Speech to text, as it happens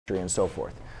and so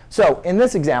forth. So in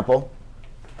this example,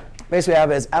 basically, I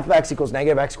have is f of x equals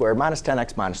negative x squared minus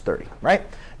 10x minus 30, right?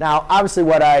 Now, obviously,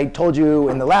 what I told you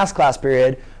in the last class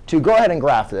period, to go ahead and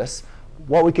graph this,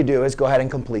 what we could do is go ahead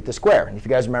and complete the square. And if you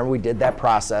guys remember, we did that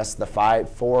process, the 4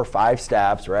 or 5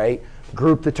 steps, right?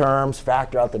 Group the terms,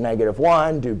 factor out the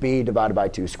 -1, do b divided by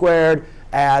 2 squared,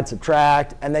 add,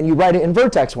 subtract, and then you write it in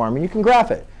vertex form, and you can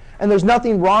graph it. And there's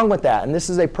nothing wrong with that. And this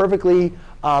is a perfectly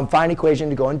fine equation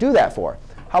to go and do that for.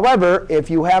 However, if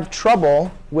you have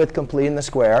trouble with completing the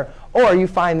square, or you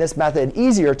find this method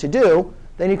easier to do,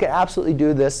 then you can absolutely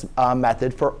do this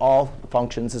method for all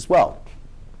functions as well.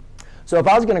 So if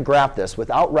I was going to graph this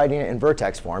without writing it in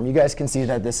vertex form, you guys can see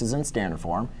that this is in standard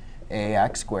form,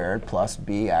 ax squared plus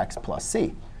bx plus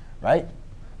c, right?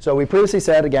 So we previously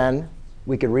said, again,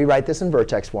 we could rewrite this in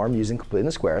vertex form using completing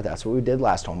the square. That's what we did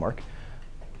last homework.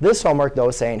 This homework, though,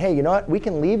 is saying, hey, you know what? We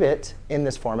can leave it in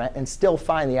this format and still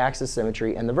find the axis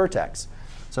symmetry and the vertex.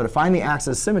 So to find the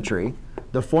axis symmetry,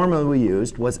 the formula we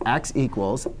used was x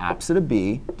equals opposite of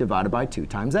b divided by 2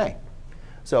 times a.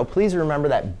 So please remember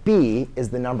that b is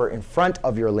the number in front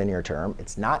of your linear term.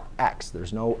 It's not x.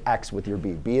 There's no x with your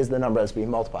b. b is the number that's being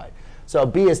multiplied. So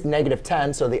b is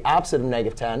 -10. So the opposite of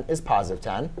 -10 is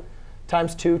 +10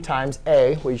 times 2 times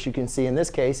a, which you can see in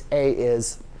this case, a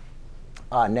is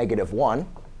 -1.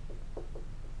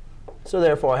 So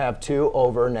therefore, I have 2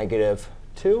 over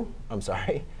 -2. I'm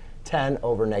sorry, 10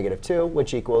 over -2,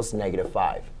 which equals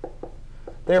 -5.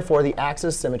 Therefore, the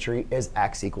axis symmetry is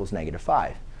x equals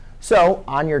 -5. So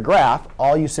on your graph,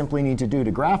 all you simply need to do to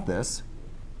graph this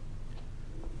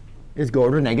is go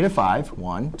over to -5,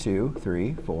 1, 2,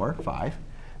 3, 4, 5,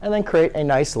 and then create a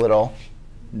nice little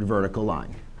vertical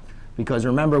line. Because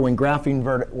remember, when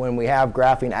we have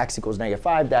graphing x equals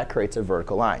 -5, that creates a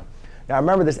vertical line. Now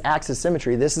remember, this axis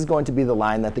symmetry, this is going to be the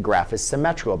line that the graph is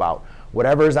symmetrical about.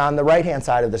 Whatever is on the right-hand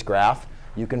side of this graph,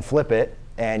 you can flip it,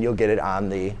 and you'll get it on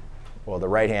the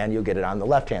right hand, you'll get it on the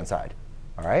left-hand side.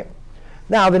 All right?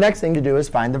 Now, the next thing to do is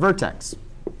find the vertex.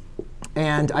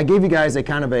 And I gave you guys a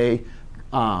kind of a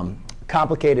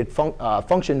complicated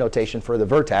function notation for the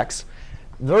vertex.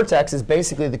 The vertex is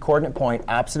basically the coordinate point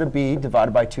opposite of b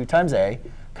divided by 2 times a,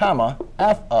 comma,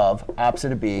 f of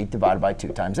opposite of b divided by 2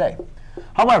 times a.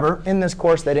 However, in this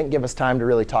course, they didn't give us time to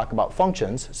really talk about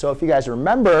functions. So if you guys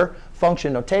remember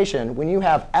function notation, when you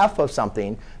have f of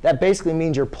something, that basically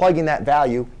means you're plugging that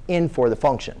value in for the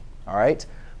function. All right?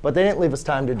 But they didn't leave us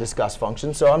time to discuss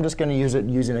functions, so I'm just going to use it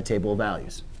using a table of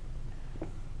values.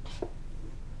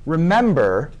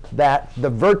 Remember that the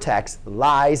vertex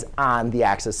lies on the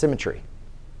axis symmetry.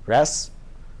 Yes?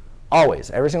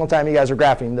 Always. Every single time you guys are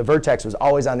graphing, the vertex was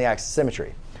always on the axis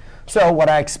symmetry. So what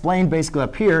I explained basically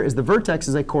up here is the vertex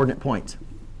is a coordinate point.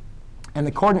 And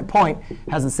the coordinate point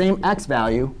has the same x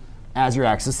value as your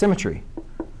axis symmetry.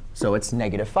 So it's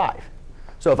 -5.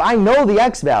 So if I know the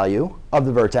x value of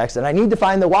the vertex and I need to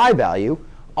find the y value,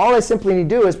 all I simply need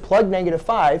to do is plug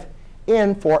 -5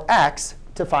 in for x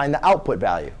to find the output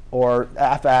value, or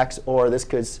fx, or this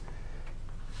could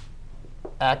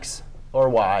x or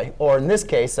y. Or in this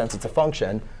case, since it's a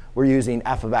function, we're using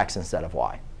f of x instead of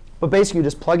y. But basically, you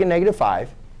just plug in -5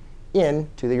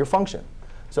 into your function.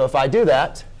 So if I do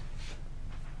that,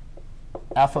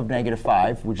 f of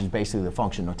 -5, which is basically the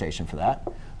function notation for that,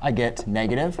 I get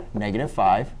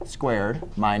 -5 squared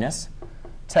minus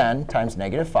 10 times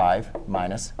 -5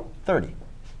 minus 30.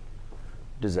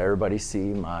 Does everybody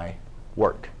see my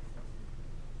work?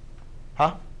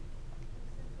 Huh?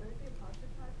 Would it be a positive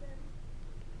 5 then?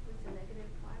 With the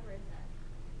 -5, or is that?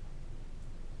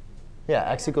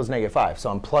 Yeah, x equals -5. So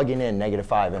I'm plugging in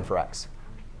 -5 in for x.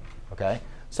 OK?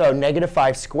 So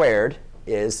 -5 squared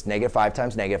is -5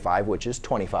 times -5, which is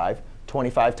 25.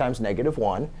 25 times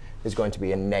 -1 is going to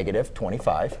be a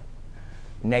 -25.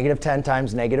 -10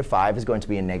 times -5 is going to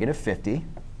be a -50.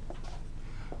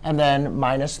 And then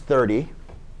minus 30.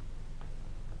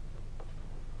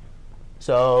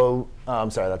 So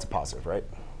I'm sorry, that's a positive, right?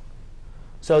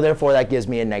 So therefore, that gives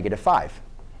me a -5.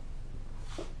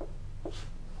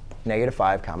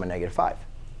 -5 comma -5,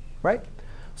 right?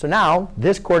 So now,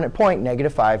 this coordinate point,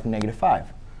 -5,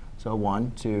 -5. So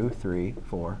 1, 2, 3,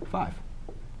 4, 5.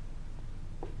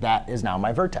 That is now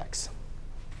my vertex.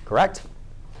 Correct?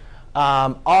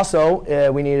 Also,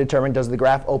 we need to determine, does the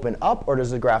graph open up or does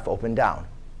the graph open down?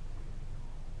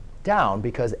 Down,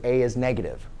 because a is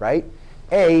negative, right?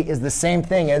 A is the same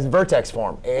thing as vertex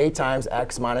form, a times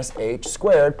x minus h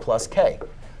squared plus k.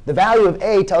 The value of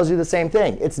a tells you the same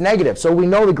thing. It's negative, so we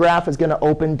know the graph is going to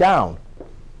open down.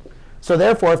 So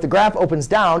therefore, if the graph opens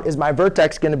down, is my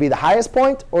vertex going to be the highest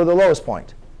point or the lowest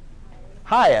point?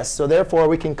 Highest. So therefore,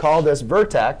 we can call this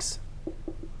vertex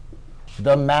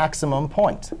the maximum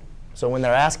point. So when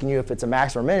they're asking you if it's a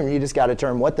maximum or minimum, you just got to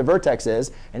determine what the vertex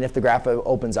is and if the graph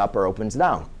opens up or opens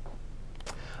down.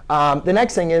 The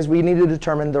next thing is we need to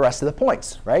determine the rest of the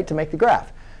points, right, to make the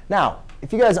graph. Now,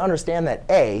 if you guys understand that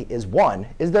A is 1,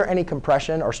 is there any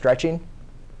compression or stretching?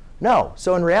 No.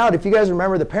 So in reality, if you guys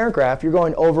remember the parent graph, you're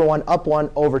going over 1,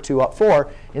 over 2, up 4.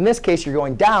 In this case, you're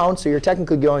going down, so you're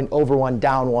technically going over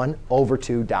 1, over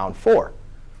 2, down 4.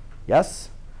 Yes?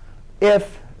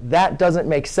 If that doesn't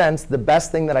make sense, the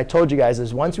best thing that I told you guys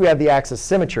is once we have the axis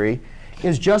symmetry,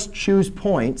 is just choose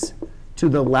points to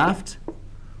the left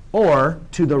or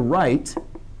to the right,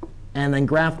 and then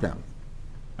graph them.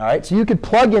 All right? So you could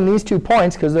plug in these 2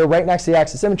 points, because they're right next to the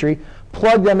axis symmetry,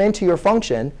 plug them into your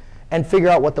function, and figure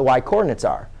out what the y coordinates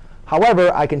are.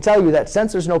 However, I can tell you that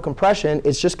since there's no compression,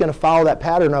 it's just going to follow that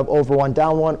pattern of over 1,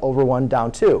 over 1,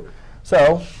 down 2.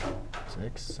 So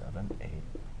 6, 7, 8.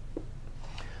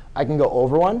 I can go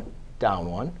over 1, down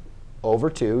 1, over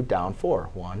 2, down 4.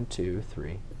 1, 2,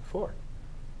 3, 4.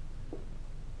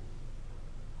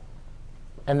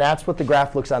 And that's what the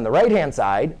graph looks on the right-hand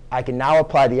side. I can now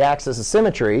apply the axis of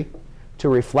symmetry to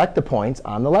reflect the points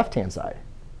on the left-hand side.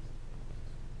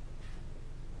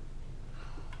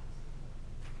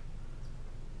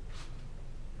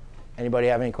 Anybody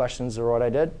have any questions over what I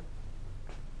did?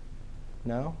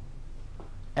 No?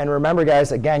 And remember,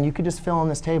 guys, again, you could just fill in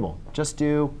this table. Just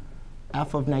do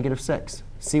f of -6.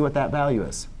 See what that value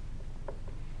is.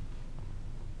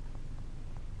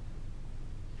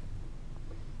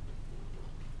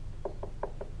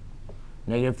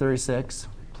 -36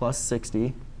 plus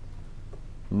 60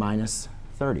 minus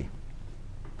 30.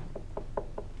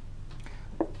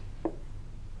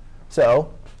 So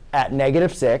at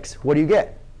 -6, what do you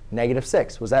get?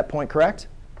 -6. Was that point correct?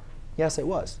 Yes, it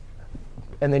was.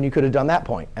 And then you could have done that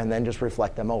point and then just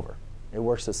reflect them over. It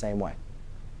works the same way.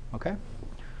 OK?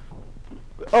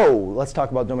 Oh, let's talk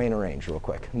about domain and range real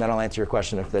quick. And then I'll answer your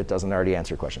question if that doesn't already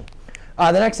answer your question.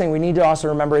 The next thing we need to also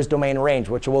remember is domain and range,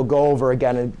 which we'll go over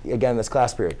again and again in this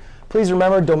class period. Please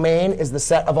remember, domain is the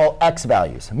set of all x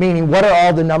values, meaning what are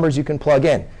all the numbers you can plug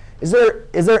in? Is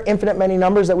there infinite many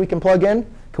numbers that we can plug in?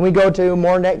 Can we go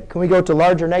to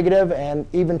large or negative and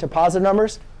even to positive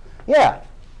numbers? Yeah.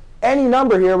 Any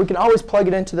number here, we can always plug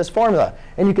it into this formula.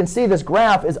 And you can see this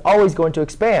graph is always going to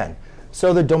expand.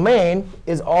 So the domain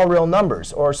is all real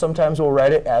numbers, or sometimes we'll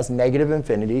write it as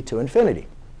 -infinity to infinity.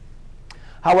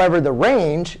 However, the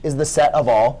range is the set of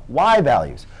all y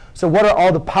values. So what are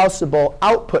all the possible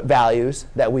output values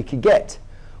that we could get?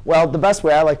 Well, the best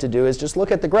way I like to do is just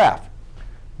look at the graph.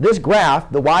 This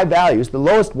graph, the y values, the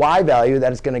lowest y value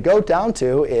that it's going to go down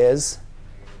to is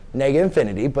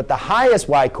 -infinity. But the highest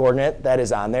y coordinate that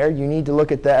is on there, you need to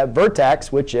look at the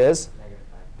vertex, which is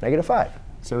 -5.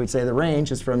 So we'd say the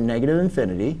range is from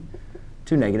 -infinity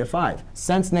to -5.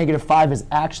 Since -5 is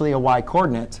actually a y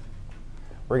coordinate,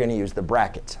 we're going to use the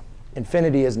bracket.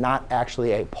 Infinity is not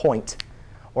actually a point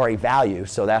or a value,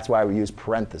 so that's why we use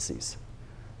parentheses.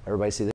 Everybody see this?